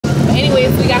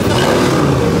Anyways, we got some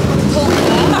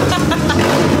hookah.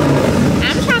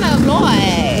 I'm trying to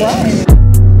avoid. Right.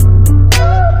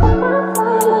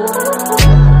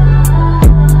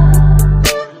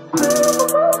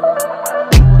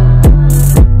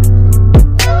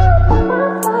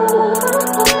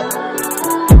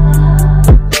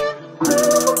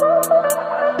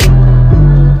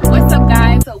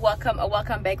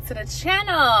 Welcome back to the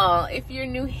channel. If you're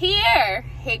new here,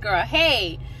 hey girl,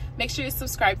 hey, make sure you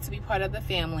subscribe to be part of the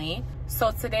family.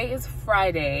 So today is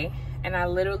Friday and I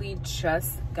literally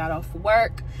just got off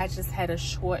work. I just had a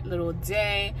short little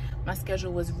day. My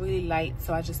schedule was really light,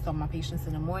 so I just saw my patients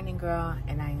in the morning, girl,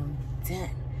 and I am done.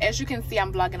 As you can see,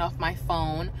 I'm vlogging off my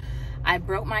phone. I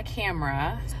broke my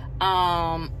camera.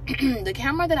 The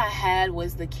camera that I had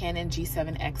was the Canon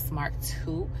G7X Mark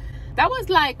II. That was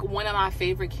like one of my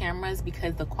favorite cameras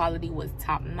because the quality was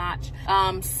top notch.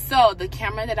 So the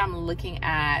camera that I'm looking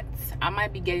at, I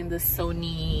might be getting the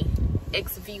Sony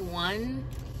XV1.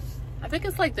 I think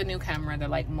it's like the new camera that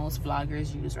like most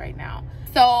vloggers use right now.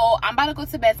 So I'm about to go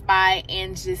to Best Buy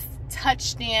and just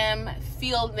touch them,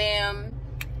 feel them,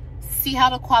 see how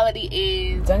the quality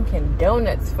is. Dunkin'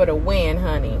 Donuts for the win,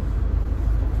 honey.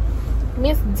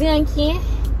 Miss Dunkin'.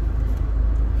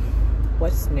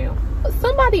 What's new?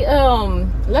 Somebody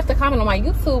left a comment on my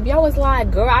YouTube. Y'all was like,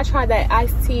 girl, I tried that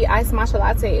iced tea, iced matcha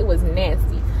latte. It was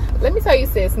nasty. Let me tell you,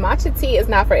 sis, matcha tea is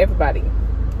not for everybody.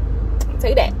 I'll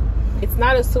tell you that. It's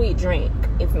not a sweet drink.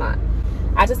 It's not.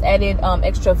 I just added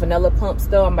extra vanilla pumps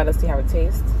though. I'm about to see how it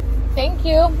tastes. Thank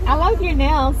you. I love your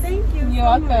nails. Thank you. You're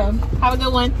welcome. Have a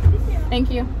good one. Thank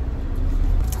you.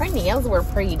 Her nails were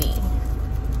pretty.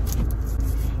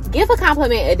 Give a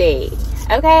compliment a day,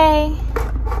 okay?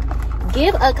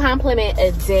 Give a compliment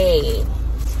a day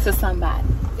to somebody.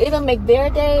 It'll make their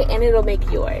day and it'll make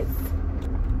yours.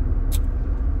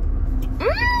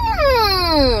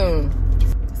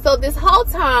 So this whole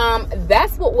time,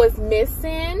 that's what was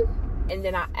missing. And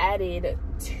then I added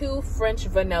 2 French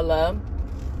vanilla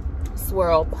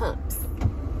swirl pumps.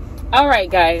 All right,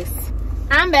 guys,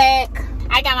 I'm back.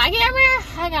 I got my camera.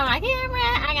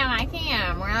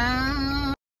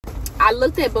 I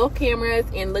looked at both cameras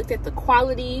and looked at the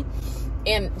quality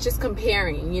and just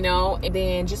comparing, you know, and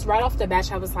then just right off the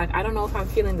bat I was like, I don't know if I'm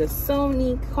feeling the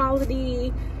Sony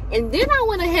quality. And then I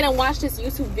went ahead and watched this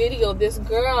YouTube video. This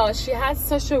girl, she has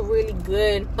such a really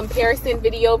good comparison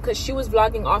video because she was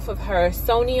vlogging off of her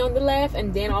Sony on the left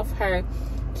and then off her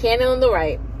Canon on the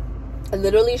right,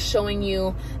 literally showing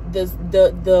you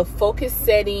the focus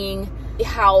setting,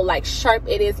 how like sharp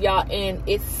it is, y'all, and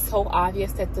it's so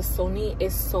obvious that the Sony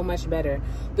is so much better.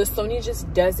 The Sony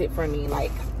just does it for me.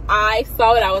 Like, I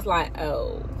saw it, I was like,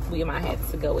 oh, we might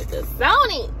have to go with the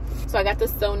Sony. So I got the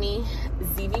Sony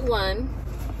ZV-1.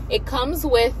 It comes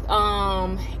with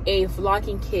a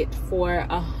vlogging kit for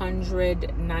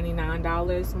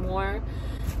 $199 more,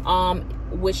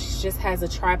 which just has a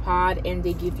tripod, and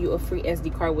they give you a free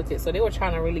SD card with it. So they were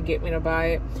trying to really get me to buy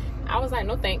it. I was like,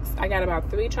 no thanks. I got about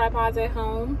 3 tripods at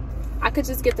home. I could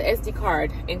just get the SD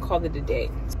card and call it a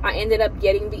day. I ended up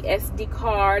getting the SD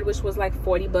card, which was like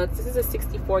 40 bucks. This is a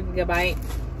 64 gigabyte.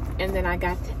 And then I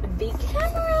got the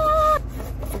camera.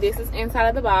 This is inside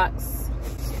of the box.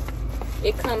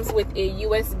 It comes with a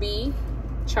USB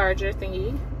charger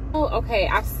thingy. Oh, okay.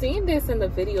 I've seen this in the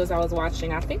videos I was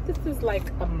watching. I think this is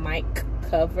like a mic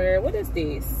cover. What is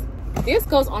this? This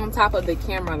goes on top of the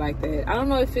camera like that. I don't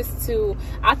know if it's too,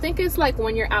 I think it's like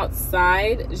when you're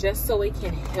outside, just so it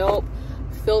can help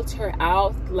filter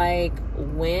out like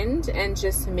wind and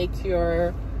just make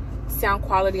your sound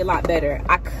quality a lot better.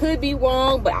 I could be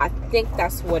wrong, but I think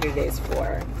that's what it is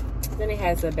for. Then it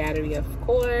has a battery, of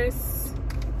course,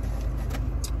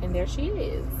 and there she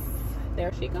is.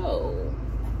 There she goes.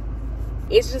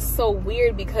 It's just so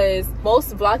weird because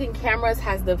most vlogging cameras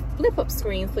has the flip up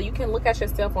screen so you can look at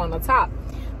yourself on the top,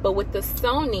 but with the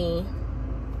Sony,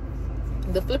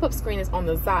 the flip up screen is on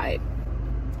the side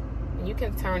and you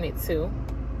can turn it too,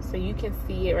 so you can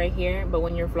see it right here, but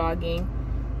when you're vlogging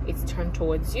it's turned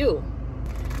towards you.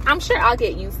 I'm sure I'll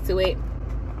get used to it.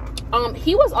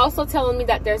 He was also telling me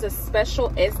that there's a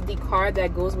special SD card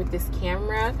that goes with this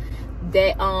camera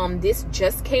that this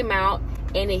just came out,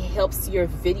 and it helps your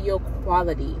video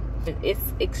quality. It's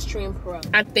Extreme Pro.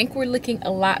 I think we're looking a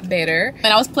lot better. And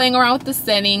I was playing around with the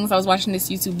settings. I was watching this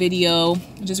YouTube video,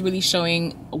 just really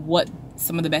showing what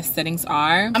some of the best settings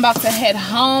are. I'm about to head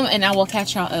home and I will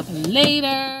catch y'all up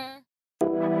later.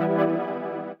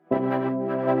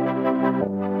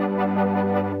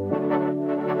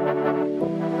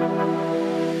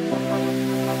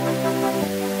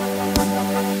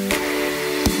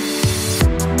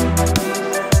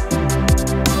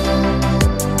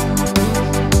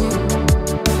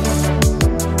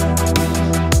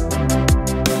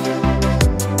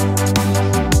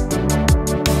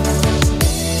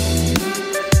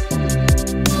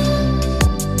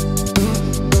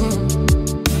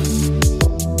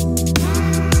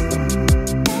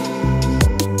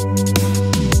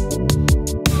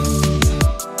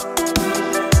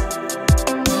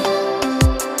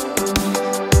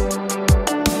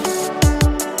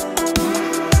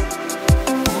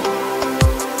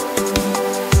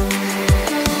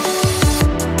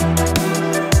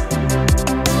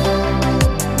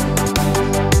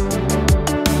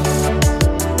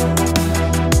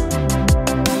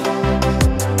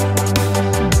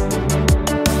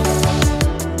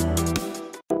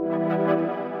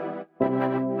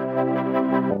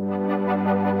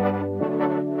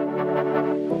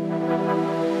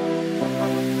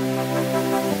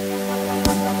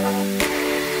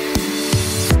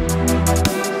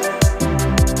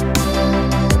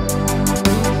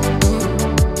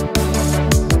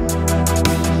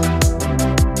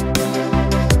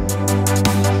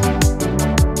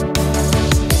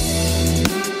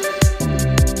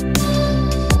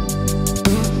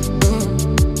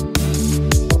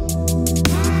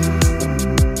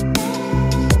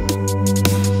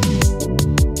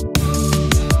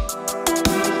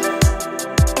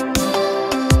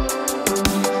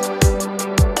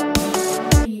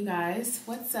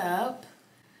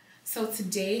 So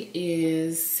today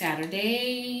is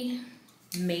Saturday,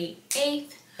 May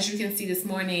 8th. As you can see this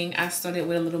morning, I started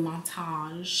with a little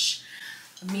montage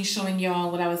of me showing y'all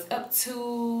what I was up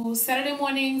to. Saturday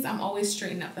mornings, I'm always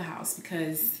straightening up the house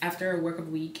because after a work of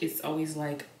week, it's always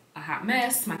like a hot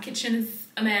mess. My kitchen is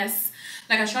a mess.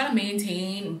 Like I try to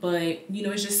maintain, but you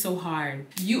know, it's just so hard.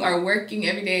 You are working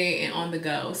every day and on the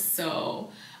go.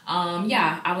 So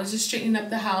yeah, I was just straightening up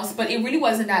the house, but it really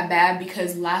wasn't that bad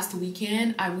because last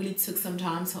weekend I really took some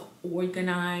time to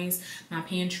organize my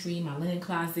pantry, my linen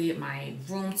closet, my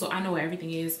room, so I know where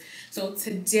everything is. So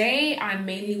today I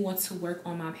mainly want to work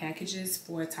on my packages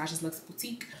for Tajah's Luxe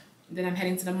Boutique. Then I'm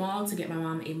heading to the mall to get my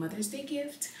mom a Mother's Day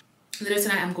gift. Later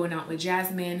tonight I'm going out with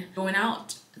Jasmine, going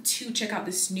out to check out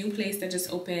this new place that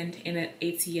just opened in an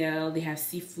ATL. They have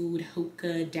seafood,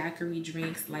 hookah, daiquiri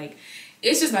drinks. Like,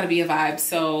 it's just about to be a vibe.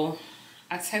 So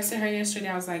I texted her yesterday.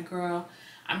 I was like, girl,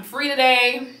 I'm free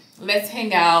today. Let's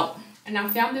hang out. And I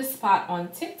found this spot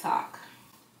on TikTok.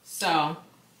 So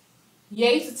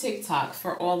yay to TikTok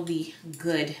for all the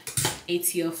good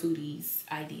ATL foodies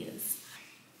ideas.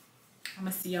 I'm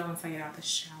gonna see y'all once I get out the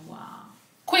shower.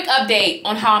 Quick update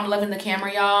on how I'm loving the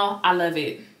camera, y'all. I love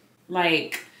it.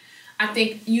 Like, I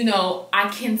think, you know, I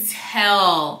can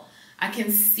tell, I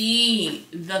can see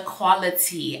the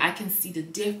quality, I can see the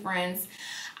difference.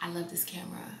 I love this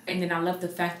camera. And then I love the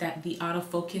fact that the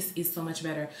autofocus is so much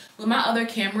better. With my other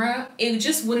camera, it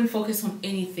just wouldn't focus on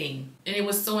anything. And it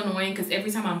was so annoying because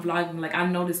every time I'm vlogging, like I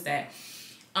noticed that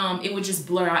it would just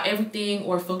blur out everything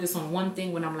or focus on one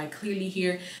thing when I'm like clearly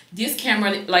here. This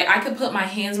camera, like I could put my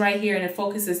hands right here and it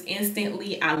focuses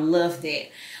instantly. I love that.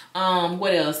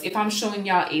 What else? If I'm showing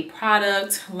y'all a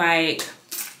product, like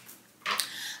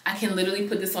I can literally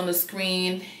put this on the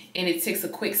screen and it takes a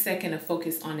quick second to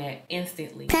focus on that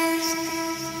instantly.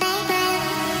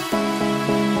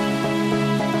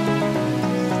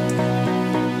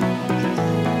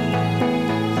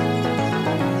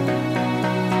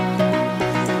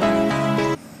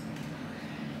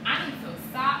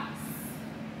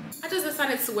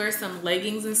 To wear some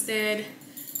leggings instead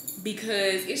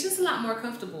because it's just a lot more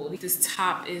comfortable. This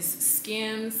top is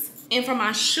Skims, and for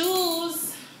my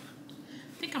shoes,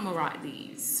 I think I'm gonna rock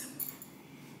these.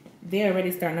 They're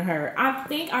already starting to hurt. I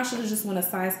think I should have just went a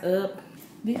size up.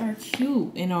 They are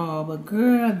cute and all, but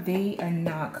girl, they are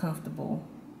not comfortable.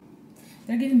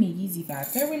 They're giving me Yeezy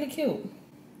vibes. They're really cute,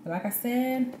 but like I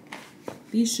said,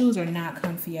 these shoes are not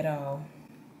comfy at all.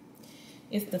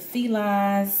 It's the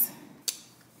Filas.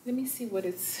 Let me see what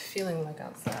it's feeling like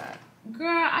outside. Girl,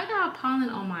 I got pollen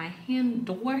on my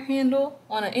door handle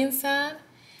on the inside.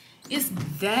 It's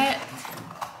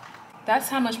that's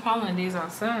how much pollen it is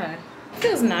outside. It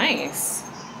feels nice.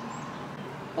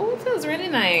 Oh, it feels really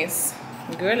nice.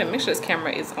 Girl, let me make sure this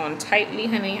camera is on tightly,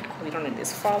 honey. We don't need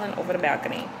this falling over the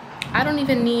balcony. I don't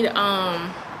even need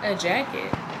a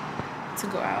jacket to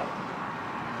go out.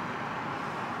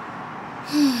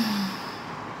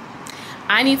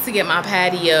 I need to get my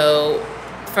patio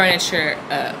furniture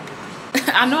up.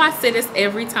 I know I say this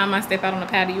every time I step out on the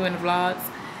patio in the vlogs.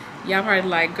 Y'all probably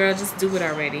like, girl, just do it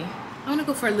already. I want to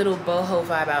go for a little boho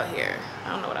vibe out here. I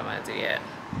don't know what I'm going to do yet.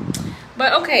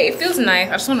 But okay, it feels nice.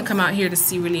 I just want to come out here to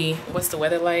see really what's the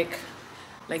weather like.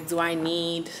 Like, do I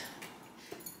need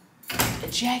a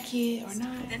jacket or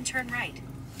not? Then turn right.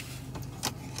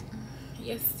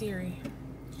 Yes, Siri.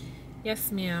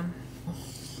 Yes, ma'am.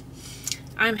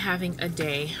 I'm having a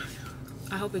day.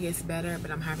 I hope it gets better, but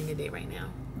I'm having a day right now.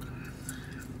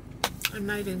 I'm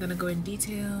not even gonna go in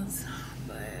details,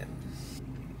 but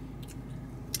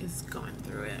it's going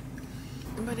through it.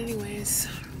 But anyways,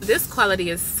 this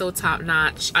quality is so top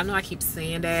notch. I know I keep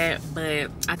saying that, but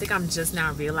I think I'm just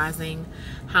now realizing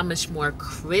how much more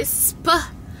crisp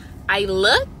I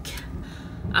look.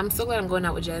 I'm so glad I'm going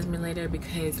out with Jasmine later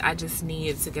because I just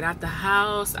need to get out the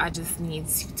house. I just need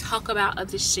to talk about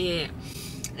other shit.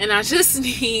 And I just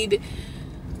need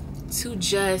to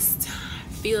just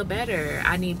feel better.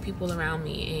 I need people around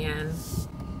me, and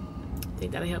I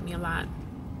think that'll help me a lot.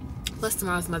 Plus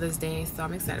tomorrow's Mother's Day, so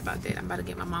I'm excited about that. I'm about to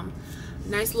get my mom a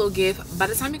nice little gift. By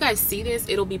the time you guys see this,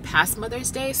 it'll be past Mother's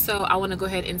Day, so I want to go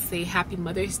ahead and say happy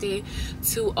Mother's Day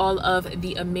to all of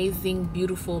the amazing,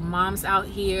 beautiful moms out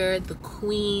here, the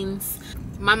queens.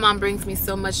 My mom brings me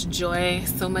so much joy,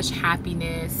 so much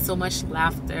happiness, so much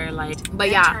laughter. Like, but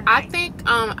yeah, I think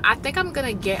I'm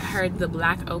gonna get her the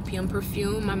Black Opium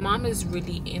perfume. My mom is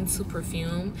really into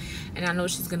perfume, and I know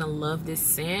she's gonna love this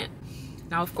scent.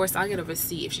 Now, of course, I'll get a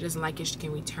receipt. If she doesn't like it, she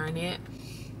can return it.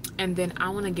 And then I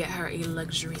want to get her a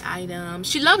luxury item.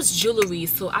 She loves jewelry,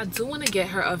 so I do want to get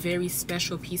her a very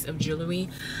special piece of jewelry.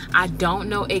 I don't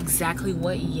know exactly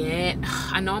what yet.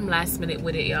 I know I'm last minute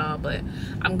with it, y'all, but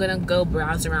I'm gonna go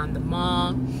browse around the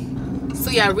mall. So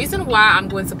yeah, reason why I'm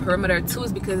going to Perimeter too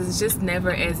is because it's just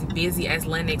never as busy as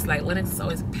Lenox. Like Lenox is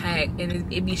always packed,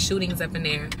 and it be shootings up in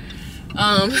there,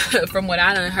 from what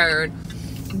I done heard.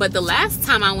 But the last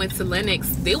time I went to Lenox,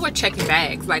 they were checking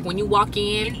bags. Like when you walk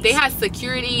in, they had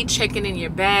security checking in your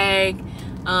bag.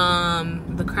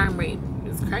 The crime rate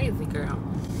is crazy, girl.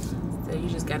 So you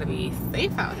just gotta be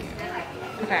safe out here.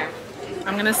 Okay,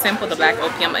 I'm gonna sample the black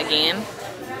opium again.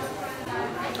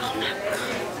 Oh my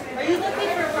God. Are you looking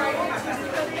for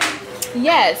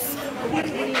yes. What are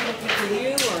you looking for,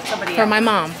 you or somebody else? For my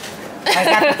mom. I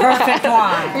got the perfect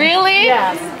one. Really?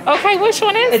 Yes. Okay, which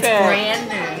one is it? It's brand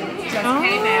new. Just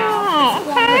came out.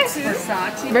 Okay. It's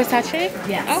Versace. Versace?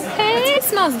 Yes. Okay. It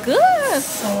smells good.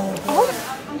 So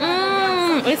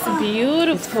good. It's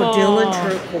beautiful. It's Cordillon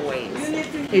turquoise.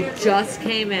 It just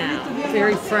came out.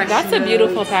 Very fresh. That's a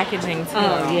beautiful packaging too.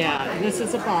 Oh yeah. This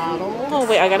is a bottle. Oh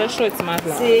wait, I gotta show it to my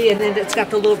vlog. See, and then it's got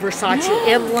the little Versace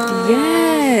emblem.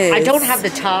 Yes. I don't have the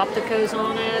top that goes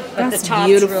on it, but That's the top's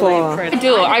beautiful. really pretty. I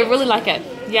do. I really like it.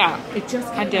 Yeah. It just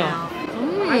I came do. out.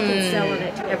 I've been selling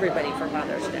it to everybody for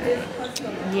Mother's Day.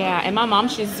 Yeah, and my mom,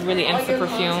 she's really into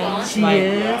perfume. She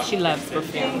is? She loves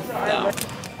perfume. So.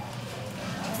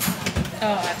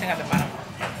 Oh, I think at the bottom.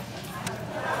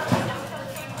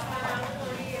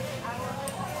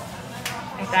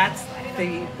 That's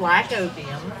the black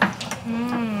opium.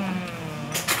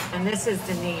 And this is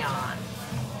the neon.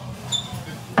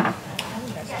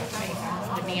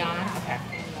 The neon. Okay.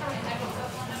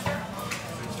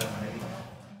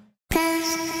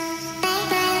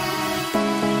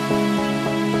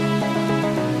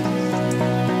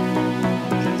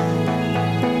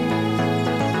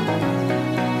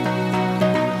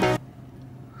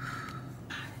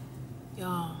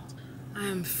 Y'all, I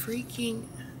am freaking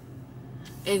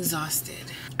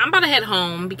exhausted. I'm about to head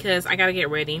home because I gotta get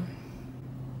ready.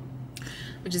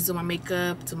 I just do my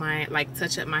makeup, do my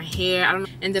touch up my hair. I don't know.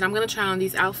 And then I'm gonna try on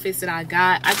these outfits that I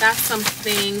got. I got some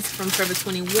things from Forever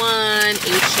 21,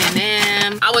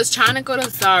 H&M. I was trying to go to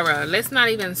Zara. Let's not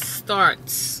even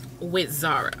start with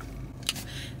Zara.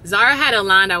 Zara had a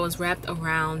line that was wrapped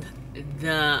around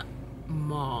the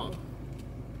mall.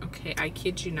 Okay, I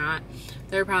kid you not.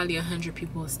 There were probably 100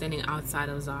 people standing outside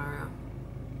of Zara.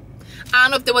 I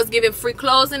don't know if they was giving free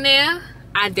clothes in there.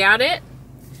 I doubt it.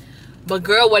 But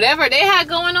girl, whatever they had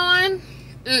going on,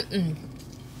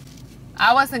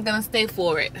 I wasn't gonna stay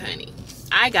for it, honey.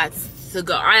 I got to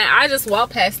go. I just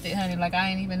walked past it, honey, like I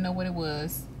didn't even know what it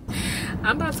was.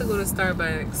 I'm about to go to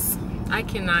Starbucks. I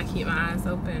cannot keep my eyes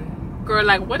open. Girl,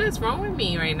 like what is wrong with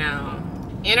me right now?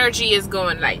 Energy is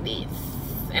going like this.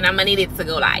 And I'm gonna need it to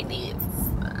go like this.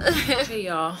 Hey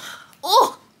y'all.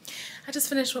 Oh! I just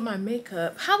finished with my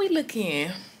makeup. How we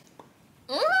looking?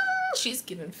 She's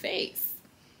giving face.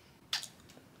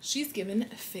 She's giving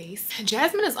face.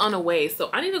 Jasmine is on the way, so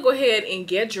I need to go ahead and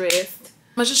get dressed.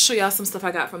 I'm gonna just show y'all some stuff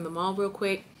I got from the mall real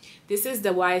quick. This is the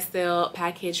YSL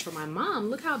package for my mom.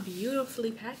 Look how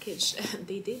beautifully packaged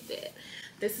they did that.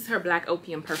 This is her black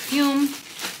opium perfume.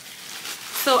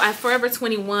 So at Forever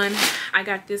 21, I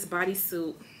got this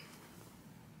bodysuit.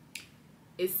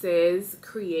 It says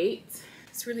create.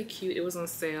 It's really cute. It was on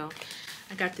sale.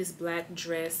 I got this black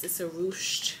dress. It's a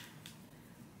ruched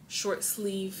short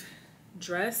sleeve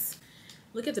dress.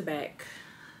 Look at the back.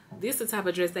 This is the type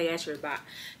of dress they ask you about.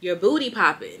 Your booty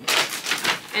popping.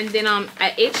 And then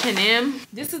at H&M,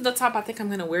 this is the top I think I'm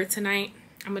gonna wear tonight.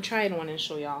 I'm gonna try it on and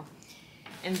show y'all.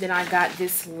 And then I got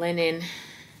this linen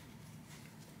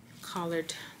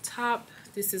collared top.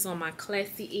 This is on my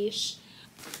classy-ish.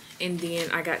 And then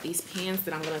I got these pants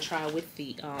that I'm gonna try with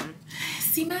the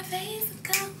see my face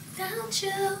go without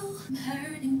you. I'm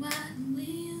hurting why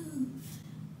you.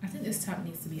 I think this top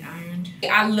needs to be ironed.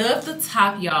 I love the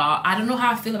top, y'all. I don't know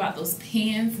how I feel about those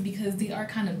pants because they are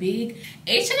kind of big.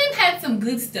 H&M had some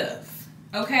good stuff.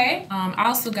 Okay. I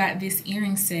also got this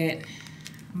earring set.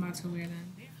 I'm about to wear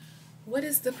them. What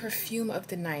is the perfume of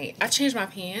the night? I changed my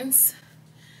pants.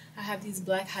 I have these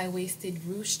black high-waisted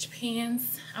ruched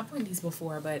pants. I've worn these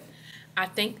before, but I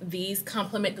think these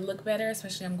complement the look better,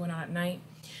 especially I'm going out at night.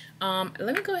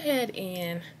 Let me go ahead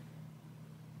and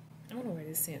I want to wear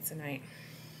this scent tonight.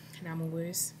 And I'm gonna wear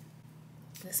this.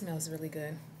 This smells really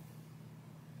good.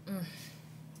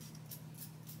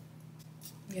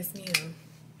 Yes, ma'am.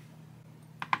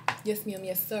 Yes, ma'am.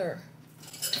 Yes, sir.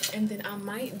 And then I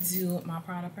might do my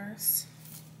Prada purse.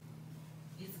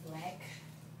 It's black.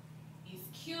 It's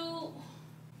cute.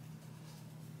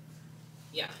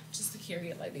 Yeah, just to carry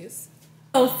it like this.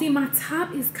 Oh, see, my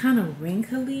top is kind of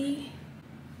wrinkly.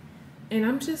 And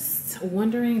I'm just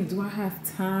wondering, do I have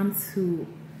time to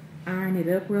iron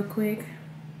it up real quick?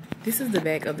 This is the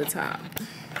back of the top.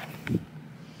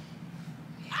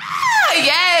 Ah,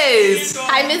 yes!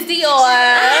 Hi, Miss Dior.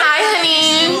 Hi,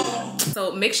 honey.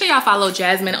 So make sure y'all follow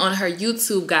Jasmine on her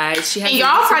YouTube, guys. She has, and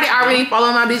y'all probably already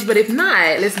follow my bitch, but if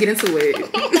not, let's get into it. I'm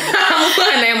gonna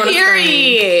put her name on the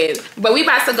screen. But we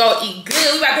about to go eat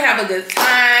good. We about to have a good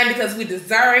time because we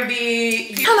deserve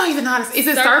it. I don't even know how to say. Is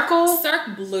it Circle?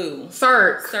 Cirque Blue.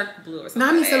 Cirque Blue or something. Now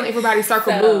I'm telling everybody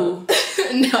Circle Blue.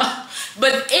 No.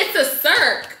 But it's a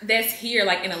Cirque that's here,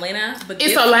 like in Atlanta. But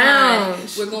it's a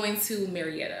lounge. We're going to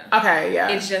Marietta. Okay, yeah.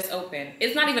 It's just open.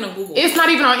 It's not even on Google. It's not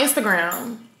even on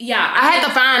Instagram. Yeah, I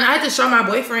had to show my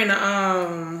boyfriend the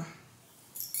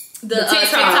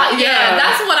TikTok. Yeah,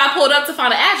 that's what I pulled up to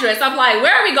find the address. I'm like,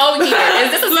 where are we going here?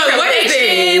 Is this a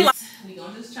location? Like, we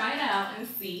gonna just try it out and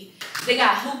see. They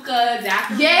got hookah,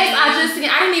 dapper. Yes, I just seen.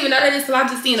 I didn't even know that until I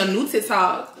just seen a new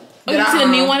TikTok. Oh, you see a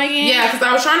new one again? Yeah, because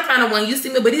I was trying to find the one you see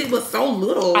me, but it was so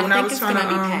little when I was trying to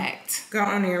be packed. Go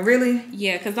on there, really?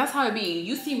 Yeah, because that's how it be.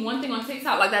 You see one thing on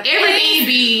TikTok like that. Everything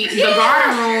be the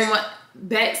garden room.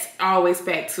 That's always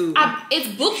packed too. It's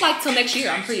booked like till next year,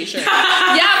 I'm pretty sure. Yeah,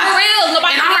 for real.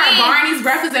 Nobody. And I heard Barney's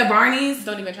breakfast at Barney's.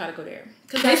 Don't even try to go there.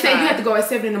 Cause they say you have to go at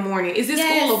 7 in the morning. Is this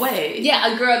school away?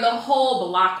 Yeah, girl, the whole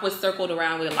block was circled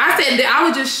around with a lot. I said that I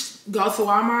would just go to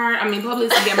Walmart. I mean,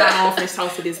 Publix and get my own French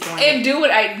toast at this point. And do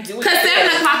what I do. Cause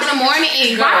 7 o'clock in the morning,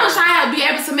 and why don't I be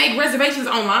able to make reservations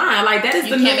online? Like that is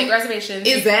you can't make reservations.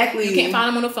 Exactly. You can't find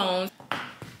them on the phone.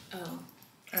 Oh.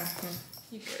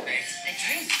 You good.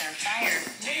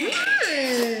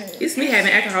 It's me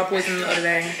having alcohol poisoning the other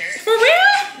day. For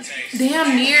real?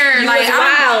 Damn near. Like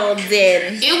wild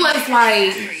then. It was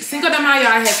like Cinco de Mayo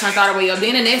I had turned all the way up.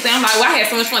 Then the next day I'm like, well, I had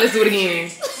so much fun, let's do it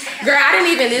again. Girl, I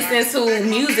didn't even listen to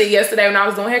music yesterday when I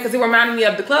was doing hair because it reminded me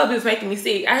of the club. It was making me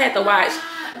sick. I had to watch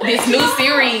this new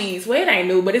series. Well, it ain't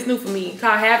new, but it's new for me.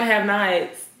 Called Have and Have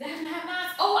Nots.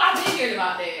 Oh, I did hear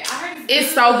about that. I heard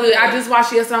it's so good. I just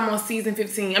watched it, so I'm on season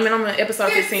 15. I mean, I'm on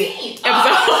episode 15.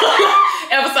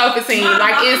 Episode 15.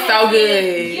 Like, it's so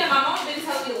good. Yeah, my mom been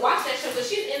telling me to watch that show, but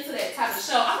she's into that type of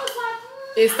show. I was like,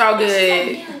 it's so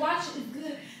good. Yeah, watch it. It's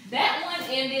good. That one,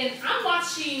 and then I'm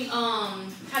watching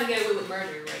How to Get Away with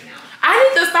Murder right now. I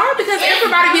need to start because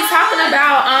everybody be talking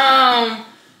about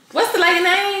what's the lady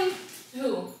name?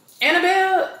 Who?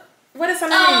 Annabelle. What is her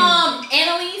name?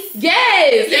 Annalise.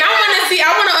 Yes. Yeah. And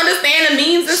I want to understand the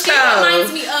memes and stuff. She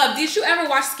reminds me of, did you ever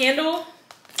watch Scandal?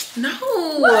 No.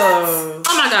 What? Oh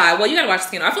my God. Well, you gotta watch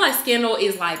Scandal. I feel like Scandal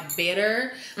is like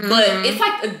better, but it's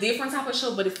like a different type of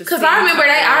show, but it's the same. Cause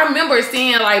I remember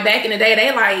seeing like back in the day,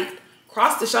 they like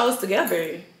crossed the shows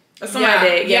together or something like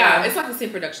that. Yeah. It's like the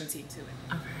same production team to it.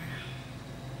 Okay.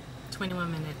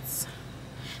 21 minutes.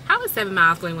 How is 7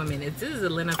 miles 21 minutes? This is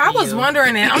Atlanta for I was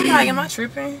wondering that. I'm like, am I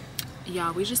tripping?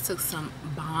 Y'all, we just took some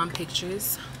bomb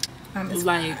pictures.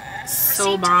 Like,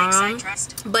 so bomb.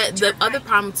 But the other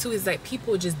problem, too, is that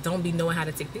people just don't be knowing how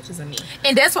to take pictures of me.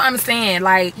 And that's what I'm saying.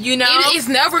 Like, you know, it's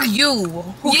never you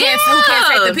who can't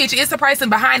take the picture. It's the person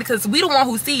behind it because we the one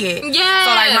who see it. Yeah.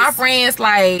 So, like, my friends,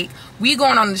 like, we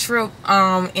going on the trip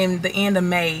in the end of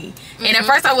May. And at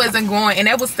first I wasn't going, and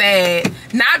that was sad.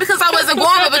 Not because I wasn't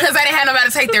going, but because I didn't have nobody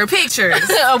to take their pictures.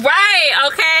 Right,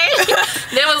 okay.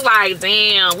 That was like,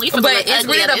 damn. But it's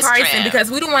really the person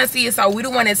because we don't want to see it, so we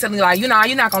don't want to tell me like, you know,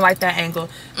 you're not gonna like that angle.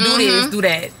 Do this, do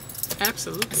that.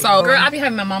 Absolutely. So, girl, I be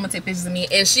having my mama take pictures of me,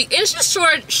 and she's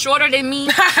shorter than me,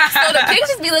 so the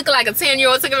pictures be looking like a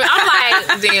 10-year-old taking me. I'm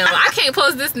like, damn, I can't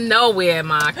post this nowhere,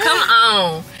 ma. Come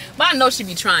on. But I know she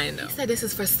be trying though. She said this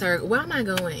is for Cirque. Where am I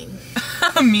going?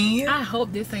 Me? I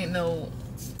hope this ain't no.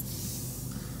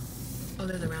 Oh,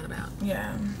 there's a roundabout.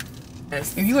 Yeah.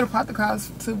 If you would have parked the cars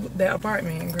to that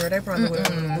apartment, girl, they probably would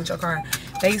have moved your car.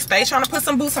 They trying to put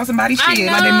some boots on somebody's shit.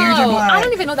 Like they mirrored your block. I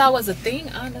don't even know that was a thing,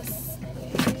 honestly.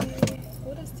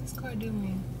 What is this car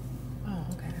doing? Oh,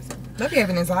 okay. They be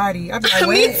having anxiety. I be like,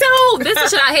 me too. This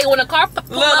is what I hate when a car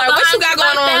pull up like, what you got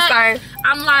going on, sir?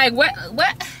 I'm like, what?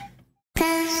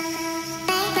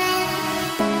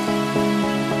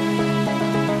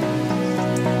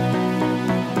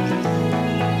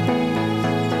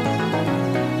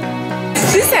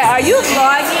 She said, are you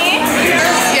vlogging?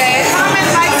 Yes. Comment,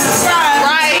 like, subscribe.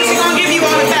 Right. She's going to give you all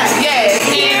the time. Yes.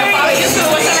 And follow you too.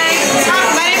 What's your name?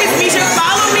 My name is Misha.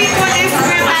 Follow me on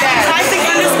Instagram at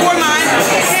Tajah_mine.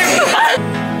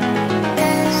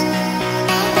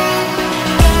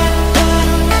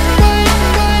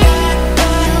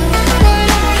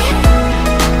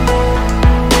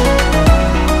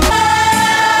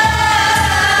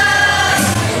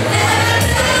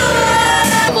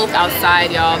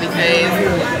 outside, y'all,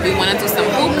 because we want to do some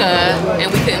hookah,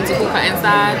 and we couldn't do hookah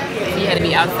inside. We had to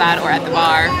be outside or at the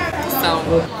bar. So,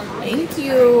 thank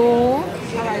you.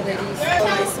 Alright, ladies. So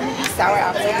this is sour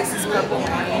apple. This is purple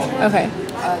wine. Okay.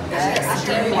 That's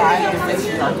DUI, the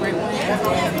really dark red one.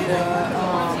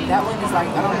 And that one is like,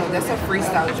 I don't know, that's a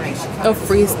freestyle drink. A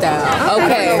freestyle.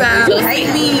 Okay.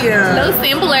 Hate me. Those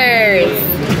samplers.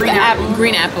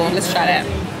 Green apple. Let's try that.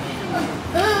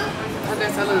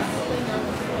 Okay, salute.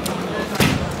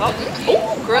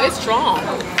 Oh, girl, it's strong.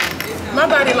 My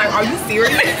body like, are you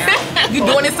serious? You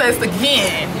doing this to us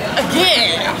again?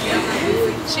 Again.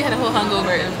 She had a whole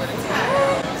hungover.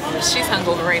 She's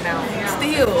hungover right now.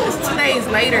 Still, it's 2 days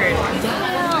later.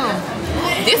 Damn.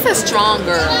 This is strong,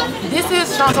 girl. This is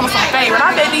strong on some favorite.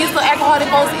 I bet these little alcoholic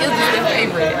folks is their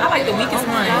favorite. I like the weakest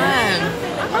one.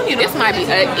 This might be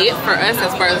it for us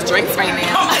as far as drinks right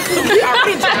now. We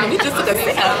already drank. We just took a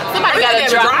sip. Somebody got a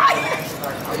dry.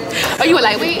 Oh, you a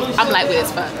lightweight? I'm lightweight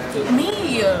as fuck.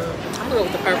 Me. I'm gonna go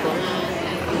with the purple.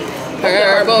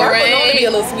 Purple rain. It be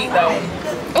a little sweet though.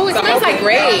 Oh, it smells like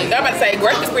grape. I'm about to say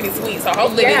grape is pretty sweet, so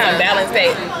hopefully we can balance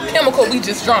that chemical we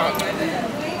just drunk.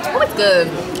 Oh, it's good.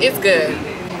 It's good.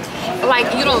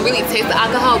 Like, you don't really taste the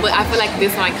alcohol, but I feel like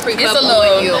this one creeps up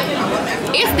on you.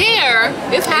 It's there.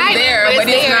 It's high there, but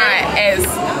it's not as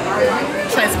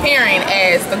transparent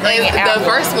as the green apple. The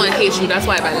first one hits you. That's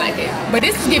why I like it. But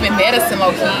this is giving medicine,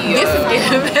 low key. This is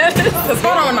giving medicine. Cause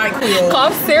hold on, NyQuil.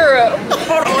 Cough syrup.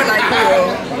 Hold on,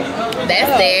 NyQuil.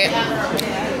 That's that.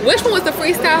 Which one was the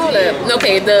freestyle? Hold up.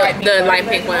 Okay, the light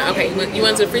pink one. Okay, you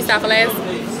want to do the freestyle for last?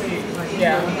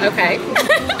 Yeah. Okay.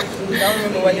 I don't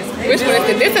remember what this is. Which one is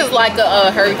it? This is like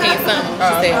a hurricane something.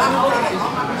 She said.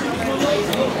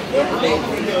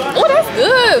 Oh, that's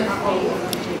good.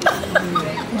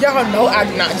 Y'all know I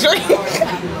do not drink.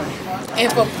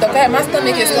 And for the fact my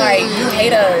stomach is like, you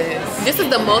hate us. This is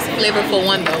the most flavorful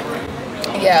one though.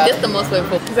 Yeah. This is the most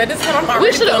flavorful. At this time, I'm already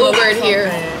We should have Ubered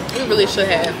here. We really should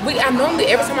have. I normally,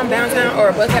 every time I'm downtown or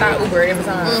a bus head, I Uber every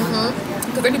time.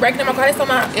 Because they be breaking in my car, they stole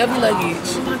my LV luggage.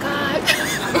 Oh my God.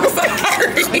 I'm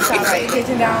sorry.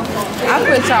 Kitchen down. I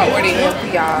put y'all order in for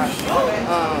y'all.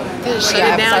 Shut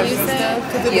it down, you said?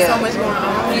 Because there was so much going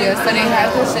on. Yeah, so they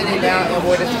had to shut it down in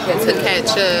order to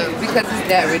catch up. Because it's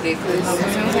that ridiculous.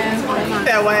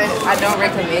 That way. I don't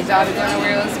recommend y'all to go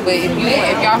nowhere else, but if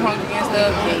y'all hungry and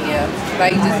stuff, then yeah.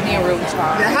 Like, just being real with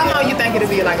y'all. How long you think it'll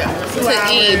be? Like 2 hours?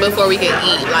 To eat before we can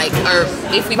eat. Like, or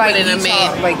if we put in a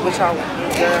man. Like, what y'all want.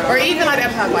 Or even like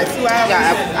appetizer, like 2 hours?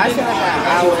 Yeah, I say like an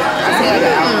hour. I say like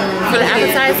an hour. For the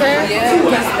appetizer? Yeah,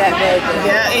 because that bad.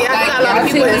 Yeah, I got a lot of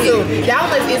people too. Y'all,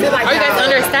 is it like... Are you guys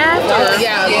understaffed?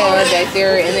 Yeah, back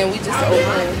there. And then we just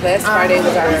opened. Last Friday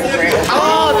was our grand.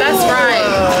 Oh, that's right.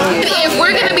 If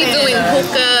we're going to be doing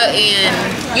hookah and,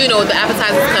 you know, the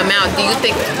appetizers come out, do you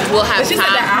think we'll have time? She said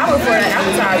an hour for the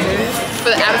appetizers.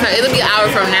 For the appetizer, it'll be an hour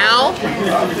from now.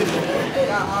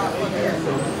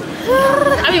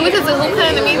 I mean, we could do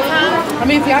hookah in the meantime. I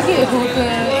mean, if y'all get a hookah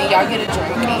and y'all get a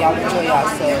drink and y'all enjoy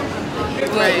yourself.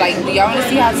 But, like, do y'all want to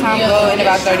see how time go in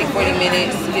about 30, 40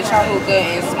 minutes? Get y'all hookah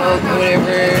and smoke or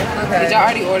whatever. Okay. Did y'all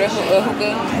already order a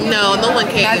hookah? No, no one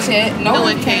came. Not yet? No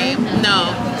one came. No.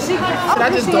 Should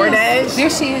I just DoorDash? There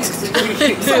she is.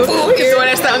 We can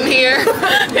DoorDash something here.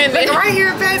 And then right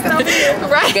here, pass it over here.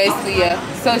 Right. Basically, yeah.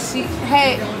 So she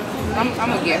had... I'm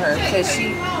gonna get her because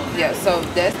she... Yeah, so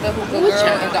that's the hookah girl in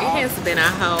the office. It has been a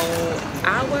whole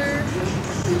hour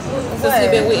since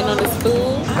we've been waiting on this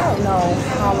food. I don't know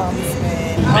how long it's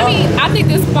been. I mean, I think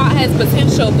this spot has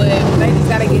potential, but they just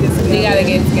gotta get it together. They gotta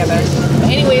get it together. But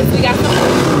anyways, we got some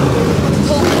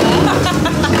hookah.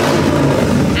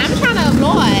 I'm trying to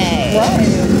avoid.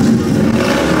 What?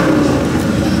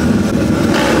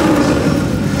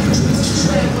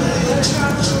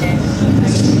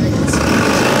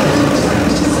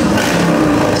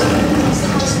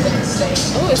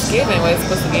 It's giving what it's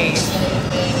supposed to be.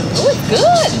 Oh, it's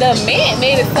good. The mint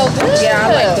made it so good. Yeah,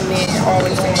 I like the mint.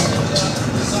 Always mint.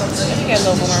 Let me get a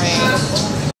little boomerang.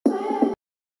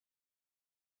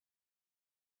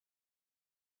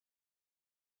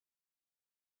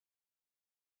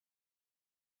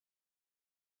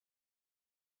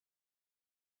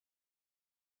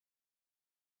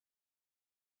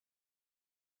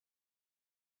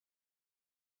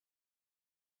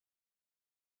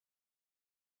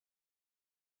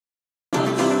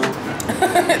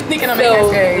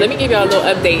 So, let me give y'all a little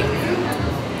update.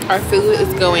 Our food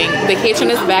is going, the kitchen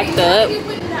is backed up.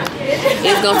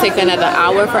 It's gonna take another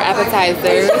hour for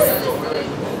appetizers.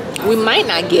 We might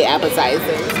not get appetizers.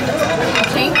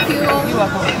 Thank you. You're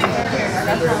welcome.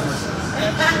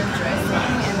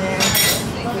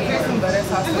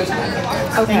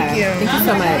 Okay. Thank you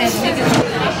so much.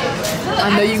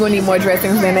 I know you're gonna need more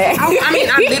dressings than that. I mean,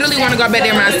 I literally want to go back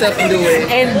there myself and do it.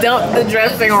 And dump the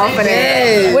dressing off of it.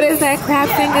 Yes. What is that, crab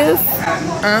fingers?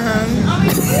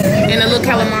 And a little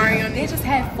calamari on They it. just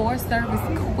had 4 service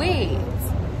quids.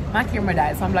 My camera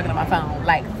died, so I'm looking at my phone.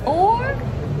 Like 4?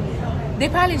 They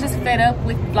probably just fed up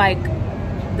with like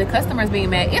the customers being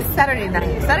mad. It's Saturday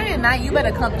night. Saturday night, you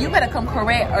better come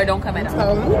correct or don't come at all.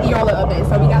 So let me give y'all an update.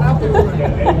 So we got our food,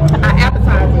 our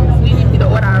appetizers. We need to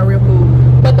order our real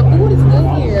food. But the food is good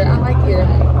here. I like here.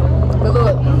 The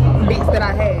little bits that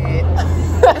I had.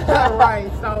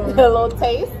 Right, so A little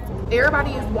taste.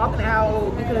 everybody is walking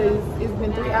out because it's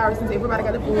been 3 hours since everybody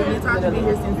got the food. Me and Tajah been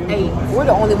here since 8. We're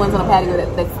the only ones on the patio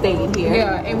that stayed here.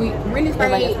 Yeah, and we really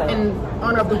stayed in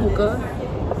honor of the hookah.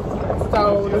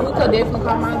 So the hookah definitely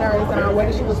caught my nerves, and our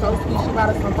waiter, she was so sweet. She bought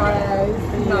us some fries.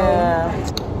 You know. Yeah.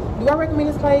 Do I recommend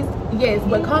this place? Yes,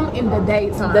 but come in the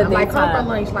daytime. Like come for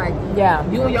lunch. Like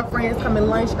you and your friends come in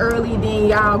lunch early, then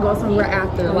y'all go somewhere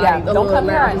after. Like don't come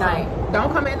here at night.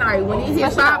 Don't come at night. When you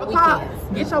hit 5 o'clock,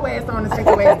 get your ass on and take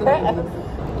your ass to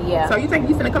the Yeah. So you think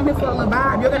you finna come here for a little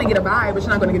vibe? You're gonna get a vibe, but you're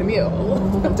not gonna get a meal.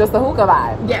 Just a hookah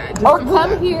vibe. Yeah. Just Or some come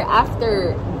hookah. here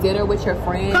after dinner with your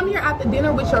friend. Come here after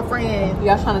dinner with your friend.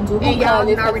 Y'all trying to do hookah. And y'all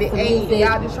listen already to ate. music.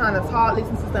 Y'all just trying to talk,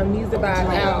 listen to some music about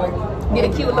now. Get a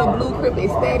cute little blue crib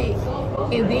aesthetic.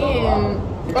 And then,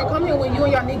 or come here when you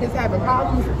and your niggas having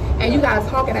problems and you guys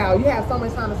talk it out. You have so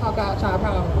much time to talk out y'all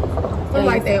problems. Something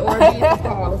like that. Or a business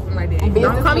call or something like that.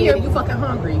 Don't come here if you fucking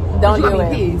hungry. Don't you do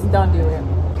it. Pissed. Don't do it.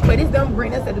 But it's them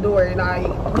bring us at the door. Like,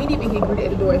 we didn't even get greeted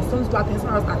at the door. As soon as we walked in,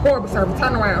 someone was like, horrible service.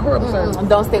 Turn around, horrible service.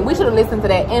 Don't stay. We should have listened to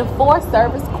that. And 4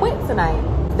 service quit tonight.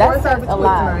 That's service a quick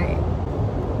lot. tonight.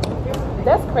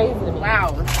 That's crazy to me.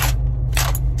 Wow.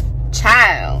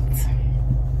 Child.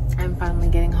 I'm finally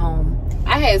getting home.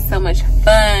 I had so much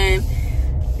fun.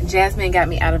 Jasmine got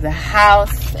me out of the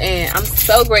house, and I'm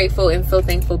so grateful and so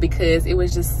thankful because it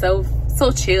was just so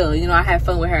chill. You know, I had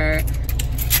fun with her,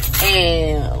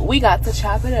 and we got to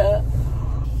chop it up.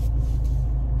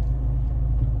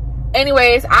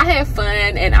 Anyways, I had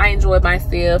fun and I enjoyed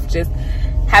myself. Just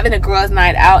having a girls'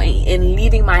 night out and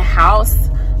leaving my house,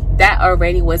 that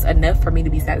already was enough for me to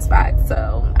be satisfied.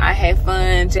 So I had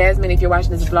fun. Jasmine, if you're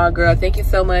watching this vlog, girl, thank you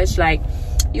so much. Like,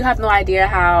 you have no idea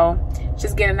how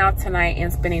just getting out tonight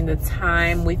and spending the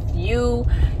time with you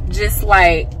just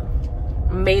like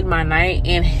made my night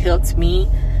and helped me.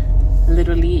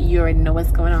 Literally, you already know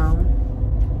what's going on.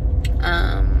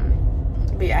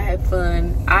 But yeah, I had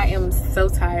fun. I am so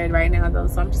tired right now though,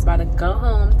 so I'm just about to go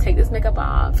home, take this makeup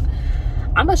off.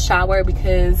 I'm gonna shower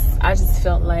because I just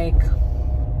felt like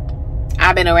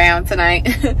I've been around tonight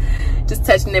just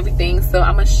touching everything. So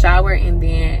I'm gonna shower and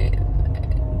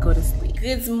then go to sleep.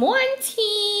 Good morning.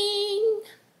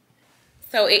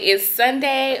 So it is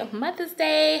Sunday, Mother's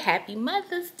Day. Happy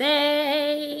Mother's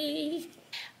Day.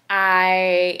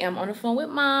 I am on the phone with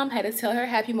Mom. Had to tell her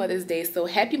happy Mother's Day. So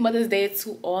happy Mother's Day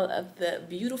to all of the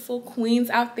beautiful queens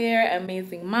out there,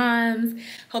 amazing moms.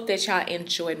 Hope that y'all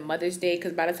enjoyed Mother's Day,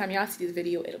 because by the time y'all see this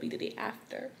video, it'll be the day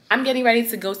after. I'm getting ready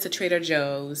to go to Trader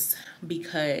Joe's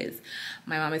because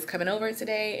my mom is coming over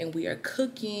today and we are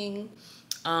cooking.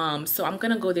 So I'm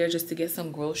gonna go there just to get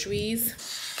some groceries.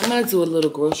 I'm gonna do a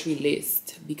little grocery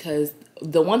list because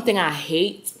the one thing I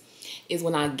hate is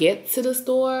when I get to the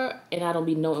store and I don't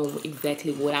be knowing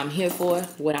exactly what I'm here for,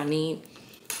 what I need.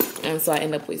 And so I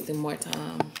end up wasting more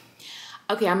time.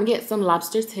 Okay, I'm gonna get some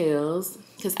lobster tails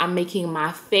because I'm making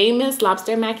my famous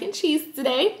lobster mac and cheese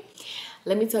today.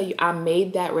 Let me tell you, I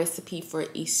made that recipe for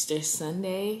Easter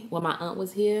Sunday when my aunt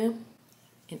was here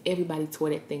and everybody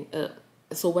tore that thing up.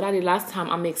 So what I did last time,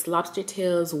 I mixed lobster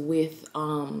tails with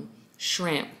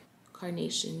shrimp.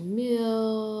 Carnation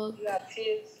milk. You got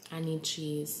cheese? I need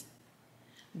cheese.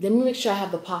 Let me make sure I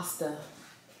have the pasta.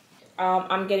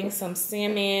 I'm getting some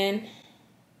salmon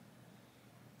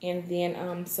and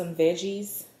then some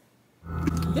veggies.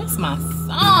 That's my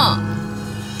song.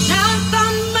 Not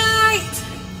by might,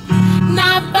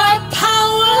 not by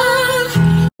power.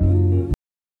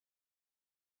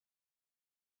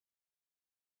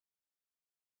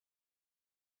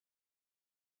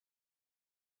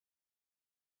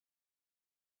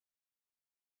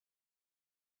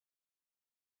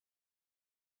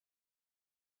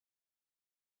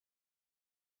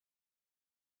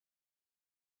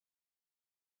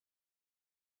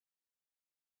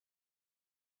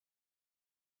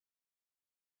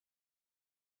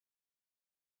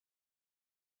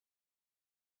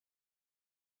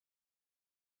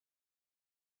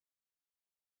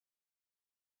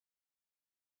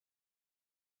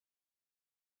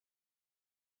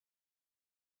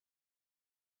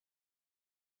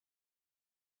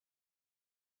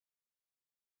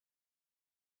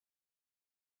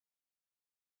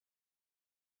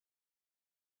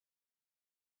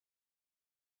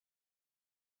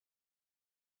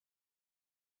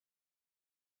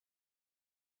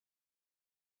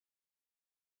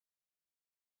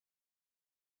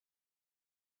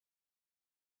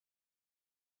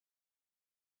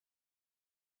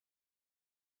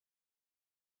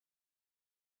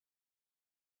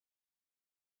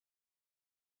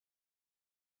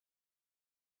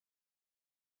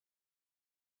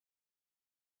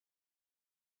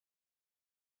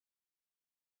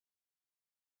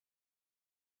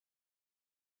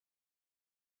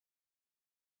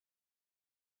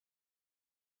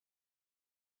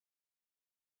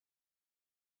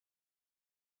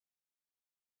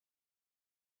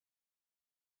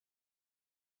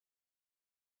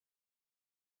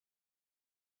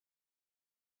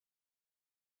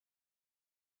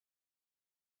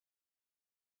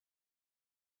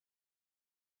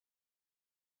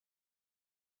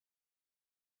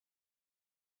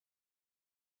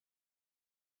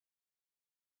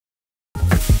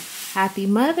 Happy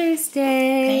Mother's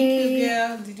Day. Thank you,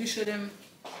 girl. Did you show them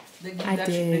the gift, I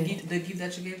did. The gift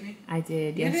that you gave me? I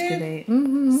did You yesterday. did?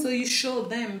 Mm-hmm. So you showed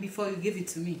them before you give it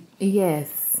to me.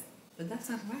 Yes. But that's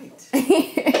not right.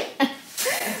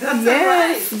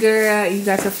 Yes, girl. You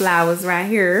got your flowers right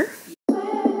here.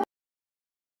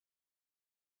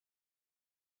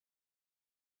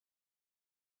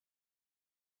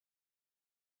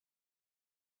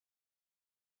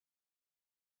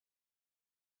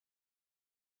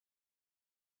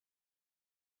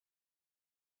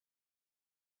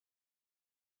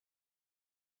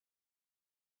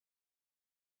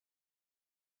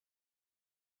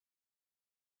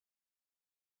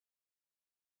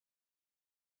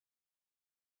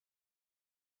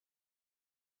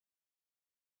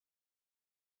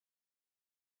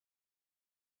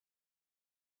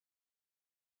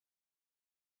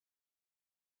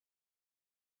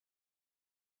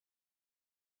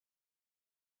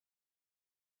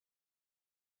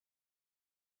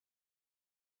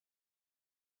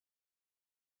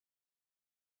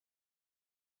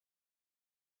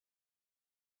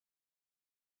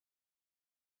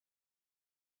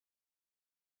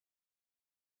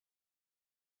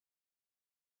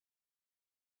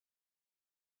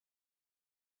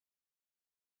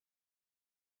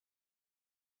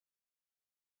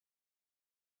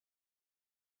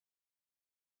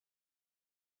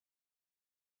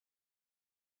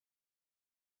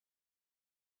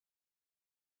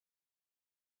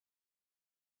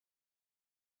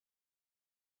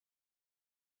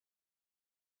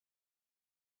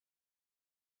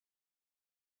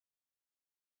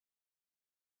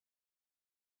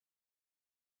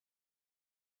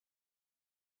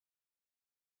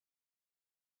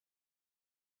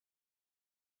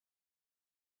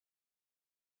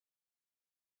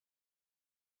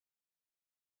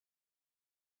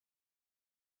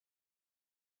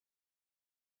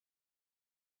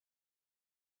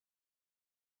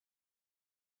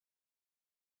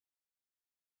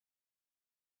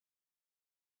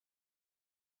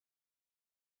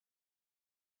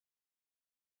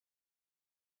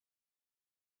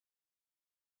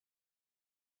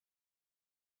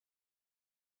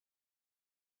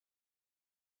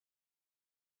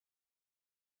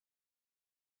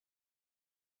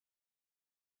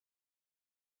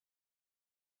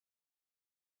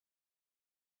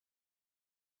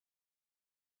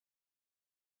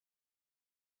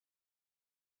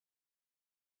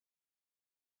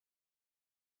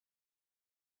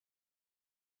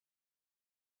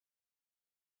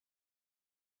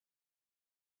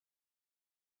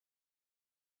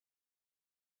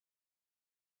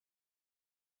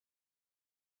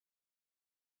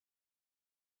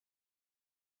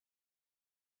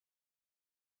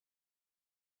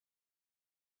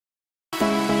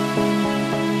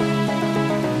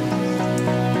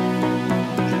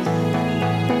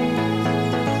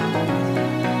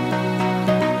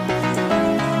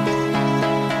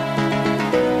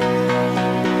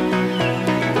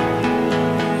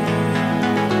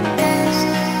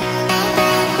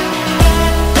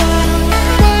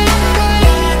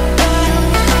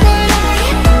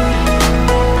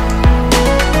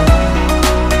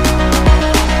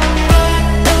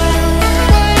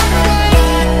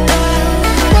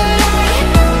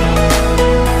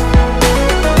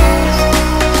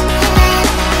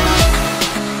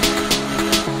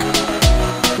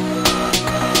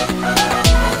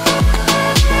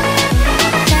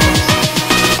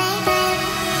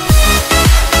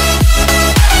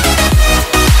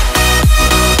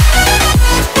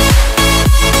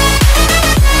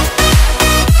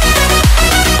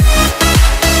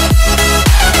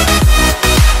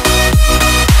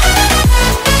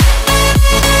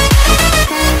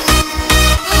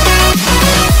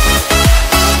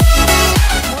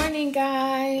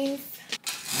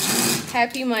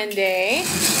 Happy Monday.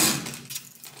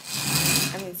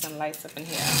 I need some lights up in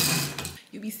here.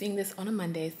 You'll be seeing this on a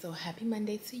Monday, so happy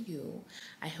Monday to you.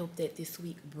 I hope that this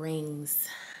week brings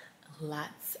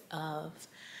lots of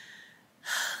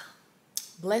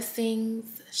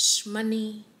blessings,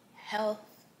 money, health,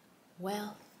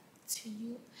 wealth to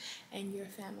you and your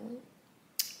family,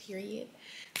 period.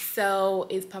 So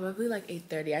it's probably like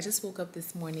 8:30. I just woke up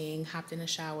this morning, hopped in a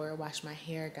shower, washed my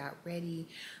hair, got ready,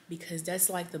 because that's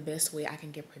like the best way I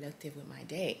can get productive with my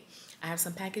day. I have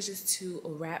some packages to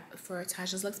wrap for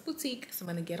Tajah's Luxe Boutique, so I'm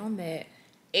gonna get on that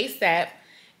ASAP,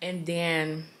 and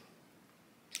then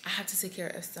I have to take care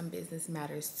of some business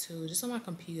matters too, just on my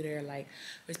computer, like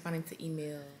responding to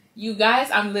email. You guys,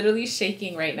 I'm literally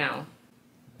shaking right now.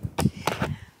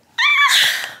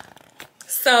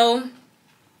 So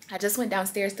I just went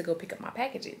downstairs to go pick up my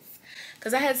packages.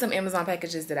 because I had some Amazon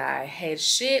packages that I had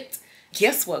shipped.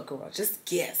 Guess what, girl? Just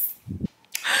guess.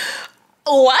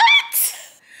 What?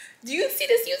 Do you see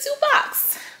this YouTube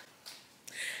box?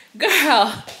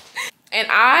 Girl. And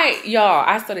y'all,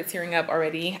 I started tearing up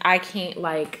already. I can't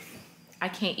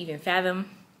even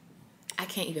fathom. I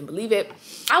can't even believe it.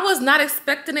 I was not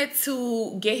expecting it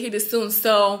to get here this soon.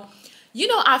 So, you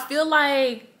know, I feel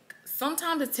like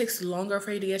sometimes it takes longer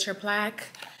for you to get your plaque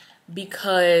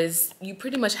because you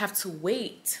pretty much have to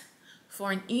wait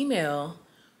for an email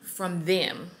from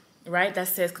them, right? That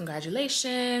says,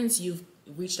 congratulations, you've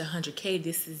reached 100K.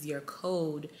 This is your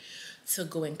code to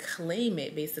go and claim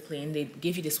it, basically. And they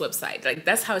give you this website. Like,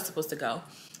 that's how it's supposed to go.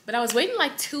 But I was waiting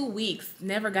like 2 weeks,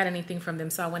 never got anything from them.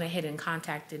 So I went ahead and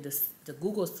contacted the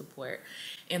Google support,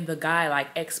 and the guy like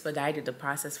expedited the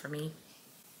process for me.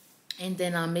 And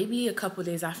then maybe a couple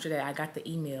days after that, I got the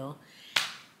email.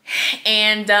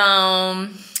 And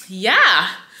yeah,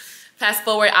 fast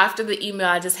forward after the email,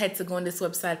 I just had to go on this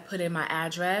website, put in my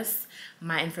address,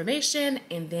 my information,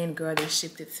 and then girl, they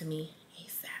shipped it to me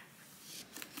ASAP.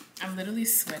 I'm literally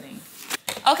sweating.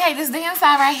 Okay, this is the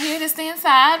inside right here. This is the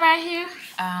inside right here.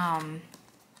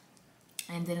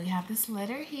 And then we have this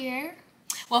letter here.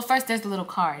 Well, first there's the little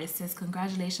card. It says,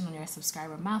 congratulations on your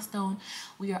subscriber milestone.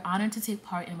 We are honored to take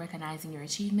part in recognizing your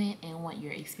achievement and want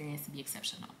your experience to be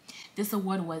exceptional. This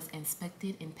award was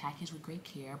inspected and packaged with great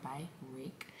care by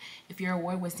Rick. If your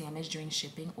award was damaged during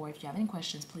shipping or if you have any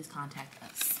questions, please contact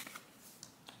us.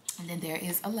 And then there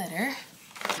is a letter.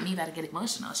 Me about to get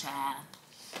emotional, child.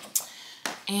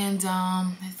 And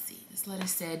let's see. This letter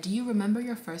said, do you remember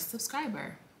your first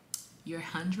subscriber? Your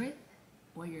 100th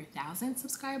or your 1000th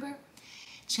subscriber?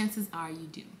 Chances are you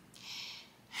do.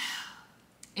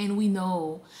 And we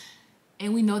know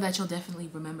that you'll definitely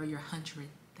remember your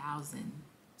 100,000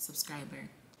 subscriber.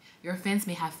 Your fans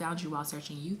may have found you while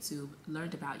searching YouTube,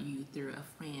 learned about you through a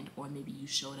friend, or maybe you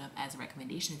showed up as a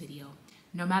recommendation video.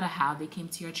 No matter how they came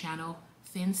to your channel,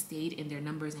 fans stayed and their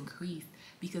numbers increased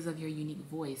because of your unique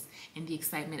voice and the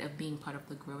excitement of being part of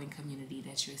the growing community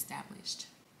that you established.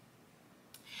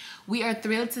 We are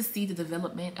thrilled to see the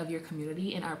development of your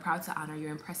community and are proud to honor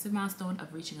your impressive milestone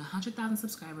of reaching 100,000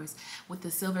 subscribers with the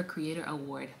Silver Creator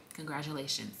Award.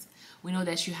 Congratulations. We know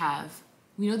that you have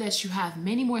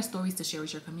many more stories to share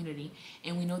with your community,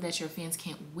 and we know that your fans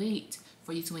can't wait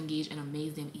for you to engage and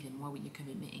amaze them even more with your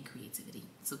commitment and creativity.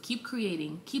 So keep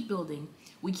creating, keep building.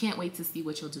 We can't wait to see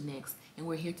what you'll do next, and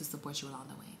we're here to support you along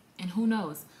the way. And who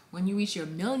knows, when you reach your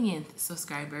 1,000,000th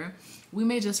subscriber, we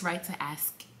may just write to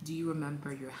ask, do you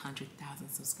remember your 100,000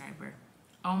 subscriber?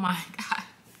 Oh my God.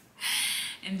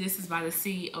 And this is by the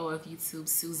CEO of YouTube,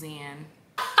 Suzanne.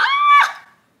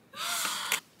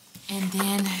 And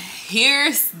then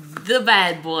here's the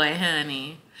bad boy,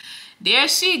 honey. There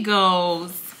she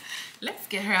goes. Let's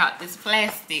get her out this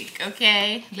plastic,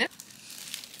 okay?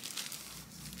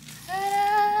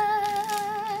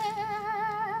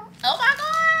 Oh my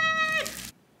God!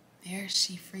 There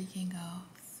she freaking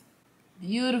goes.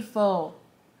 Beautiful.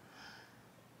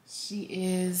 She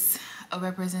is a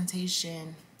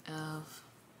representation of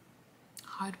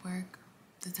hard work,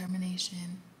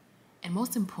 determination, and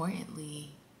most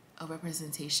importantly, a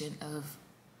representation of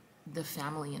the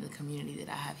family and the community that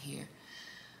I have here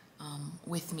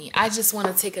with me. I just want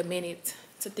to take a minute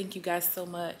to thank you guys so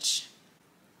much,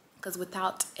 because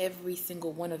without every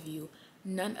single one of you,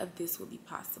 none of this would be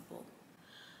possible.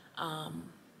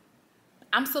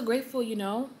 I'm so grateful, you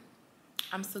know.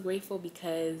 I'm so grateful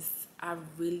because I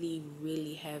really,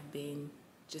 really have been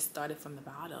just started from the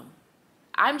bottom.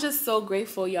 I'm just so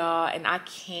grateful, y'all, and I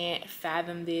can't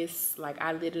fathom this. Like,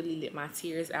 I literally let my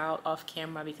tears out off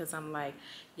camera because I'm like,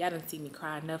 y'all didn't see me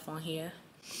cry enough on here.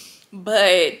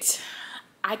 But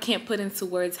I can't put into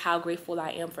words how grateful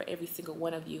I am for every single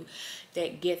one of you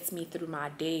that gets me through my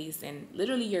days. And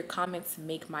literally your comments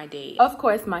make my day. Of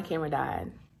course, my camera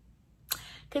died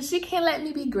because she can't let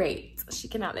me be great. She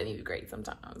cannot let me be great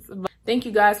sometimes. But thank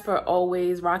you guys for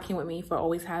always rocking with me, for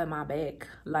always having my back.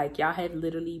 Like, y'all have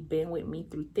literally been with me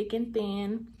through thick and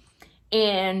thin.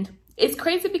 And it's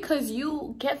crazy because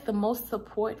you get the most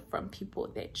support from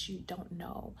people that you don't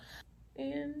know.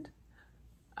 And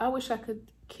I wish I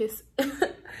could kiss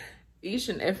each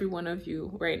and every one of you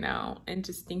right now and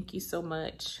just thank you so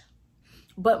much.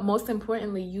 But most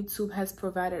importantly, YouTube has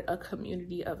provided a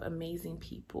community of amazing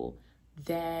people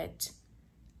that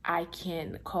I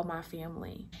can call my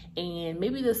family. And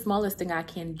maybe the smallest thing I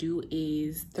can do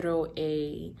is throw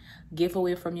a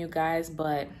giveaway from you guys,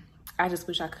 but I just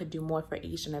wish I could do more for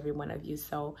each and every one of you.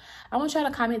 So I want y'all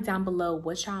to comment down below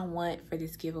what y'all want for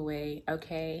this giveaway,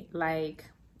 okay? Like,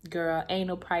 girl, ain't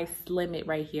no price limit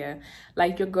right here.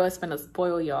 Like, your girl's gonna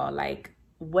spoil y'all. Like,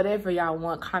 whatever y'all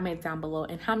want, comment down below.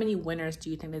 And how many winners do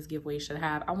you think this giveaway should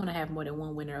have? I want to have more than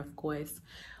one winner, of course.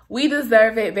 We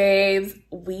deserve it, babes.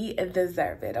 We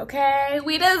deserve it, okay?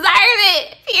 We deserve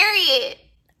it, period.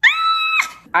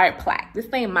 All right, Plaque, this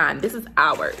ain't mine. This is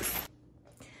ours.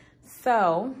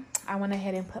 So I went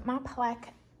ahead and put my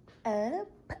plaque up,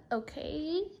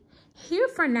 okay? Here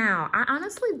for now. I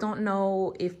honestly don't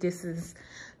know if this is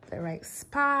the right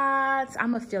spots.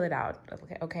 I'm gonna fill it out.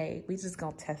 Okay, we just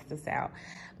gonna test this out.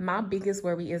 My biggest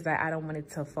worry is that I don't want it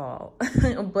to fall.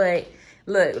 But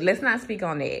look, let's not speak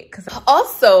on that, because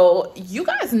also you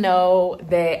guys know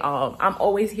that I'm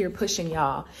always here pushing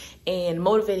y'all and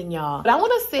motivating y'all. What I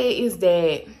want to say is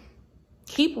that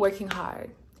keep working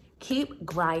hard, keep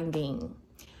grinding,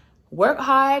 work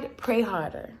hard, pray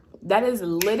harder. That is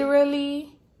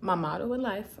literally my motto in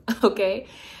life. Okay,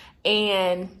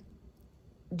 and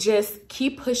just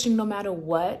keep pushing no matter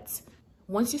what.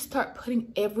 Once you start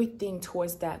putting everything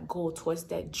towards that goal, towards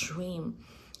that dream,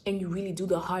 and you really do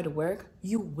the hard work,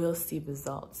 you will see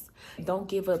results. Don't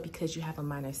give up because you have a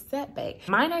minor setback.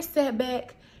 Minor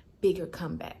setback, bigger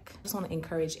comeback. I just want to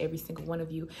encourage every single one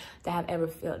of you that have ever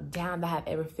felt down, that have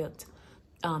ever felt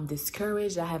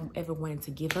discouraged, that have ever wanted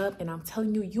to give up. And I'm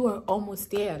telling you, you are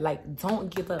almost there. Like,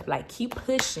 don't give up. Like, keep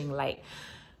pushing. Like,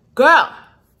 girl.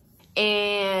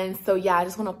 And so yeah, I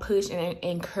just want to push and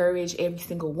encourage every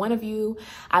single one of you.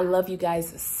 I love you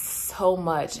guys so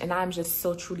much, and I'm just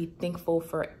so truly thankful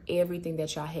for everything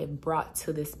that y'all have brought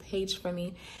to this page for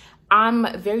me.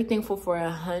 I'm very thankful for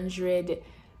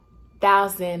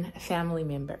 100,000 family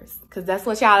members, because that's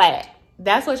what y'all at.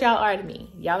 That's what y'all are to me.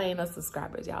 Y'all ain't no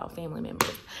subscribers, y'all family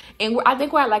members. And I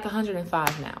think we're at like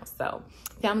 105 now, so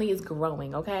family is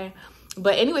growing, okay?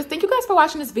 But anyways, thank you guys for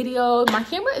watching this video. My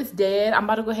camera is dead. I'm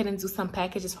about to go ahead and do some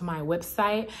packages for my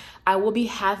website. I will be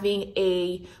having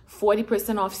a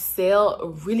 40% off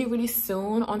sale really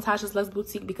soon on Tajah's Luxe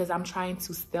Boutique, because I'm trying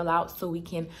to sell out so we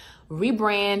can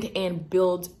rebrand and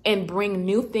build and bring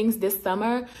new things this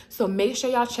summer. So make sure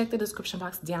y'all check the description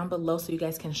box down below so you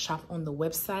guys can shop on the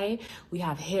website. We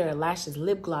have hair, lashes,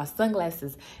 lip gloss,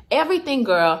 sunglasses, everything,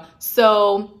 girl.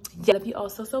 So yeah, I love you all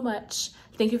so much.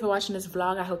 Thank you for watching this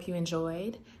vlog. I hope you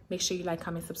enjoyed. Make sure you like,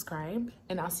 comment, subscribe,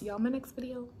 and I'll see y'all in my next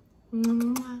video.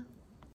 Mwah.